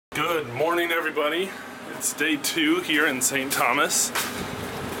Good morning, everybody. It's day 2 here in St. Thomas.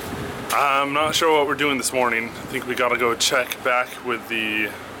 I'm not sure what we're doing this morning. I think we gotta go check back with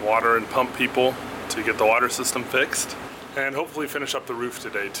the water and pump people to get the water system fixed and hopefully finish up the roof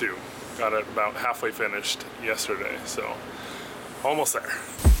today too. Got it about halfway finished yesterday, so almost there.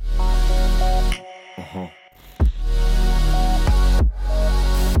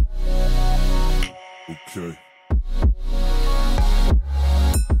 Okay.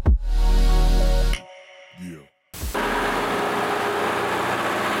 Yeah.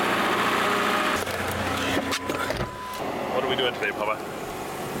 What are we doing today, Papa?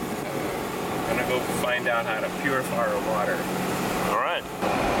 I'm gonna go find out how to purify our water. All right.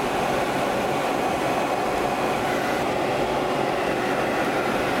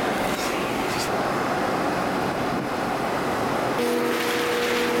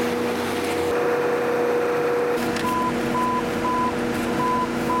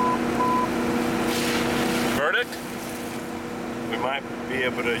 Verdict? We might be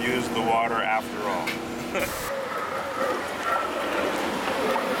able to use the water after all.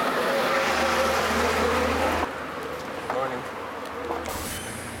 Morning.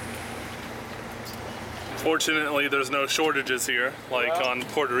 Fortunately, there's no shortages here, like on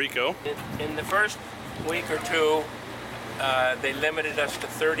Puerto Rico. In the first week or two, they limited us to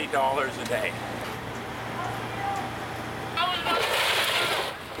 $30 a day.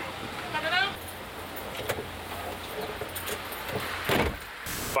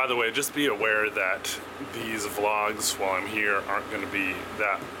 By the way, just be aware that these vlogs while I'm here aren't going to be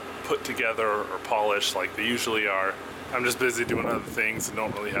that put together or polished like they usually are. I'm just busy doing other things and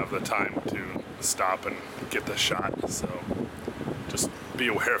don't really have the time to stop and get the shot, so just be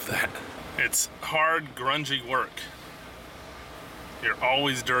aware of that. It's hard, grungy work. You're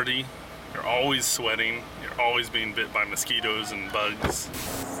always dirty, you're always sweating, you're always being bit by mosquitoes and bugs.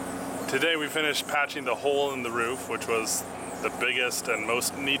 Today we finished patching the hole in the roof, which was the biggest and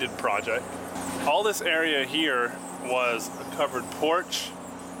most needed project. All this area here was a covered porch.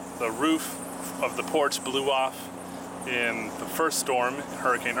 The roof of the porch blew off in the first storm,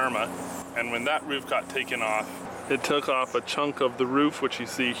 Hurricane Irma, and when that roof got taken off, it took off a chunk of the roof, which you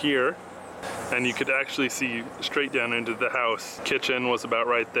see here, and you could actually see straight down into the house. Kitchen was about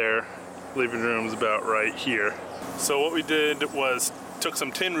right there, living room was about right here. So what we did was took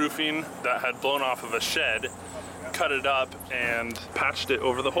some tin roofing that had blown off of a shed, cut it up and patched it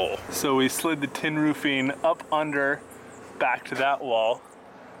over the hole. So we slid the tin roofing up under, back to that wall,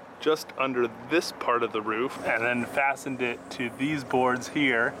 just under this part of the roof, and then fastened it to these boards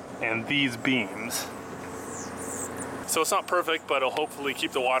here and these beams. So it's not perfect, but it'll hopefully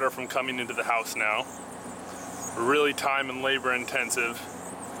keep the water from coming into the house now. Really time and labor intensive.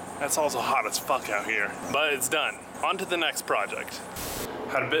 That's also hot as fuck out here, but it's done. On to the next project.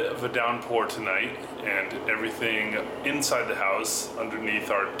 Had a bit of a downpour tonight, and everything inside the house underneath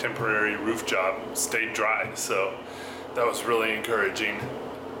our temporary roof job stayed dry, so that was really encouraging.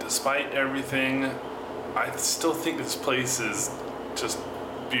 Despite everything, I still think this place is just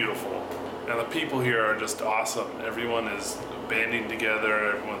beautiful, and the people here are just awesome. Everyone is banding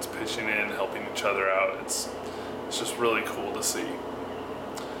together, everyone's pitching in, helping each other out. It's just really cool to see.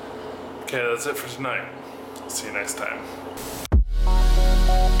 Okay, that's it for tonight. See you next time.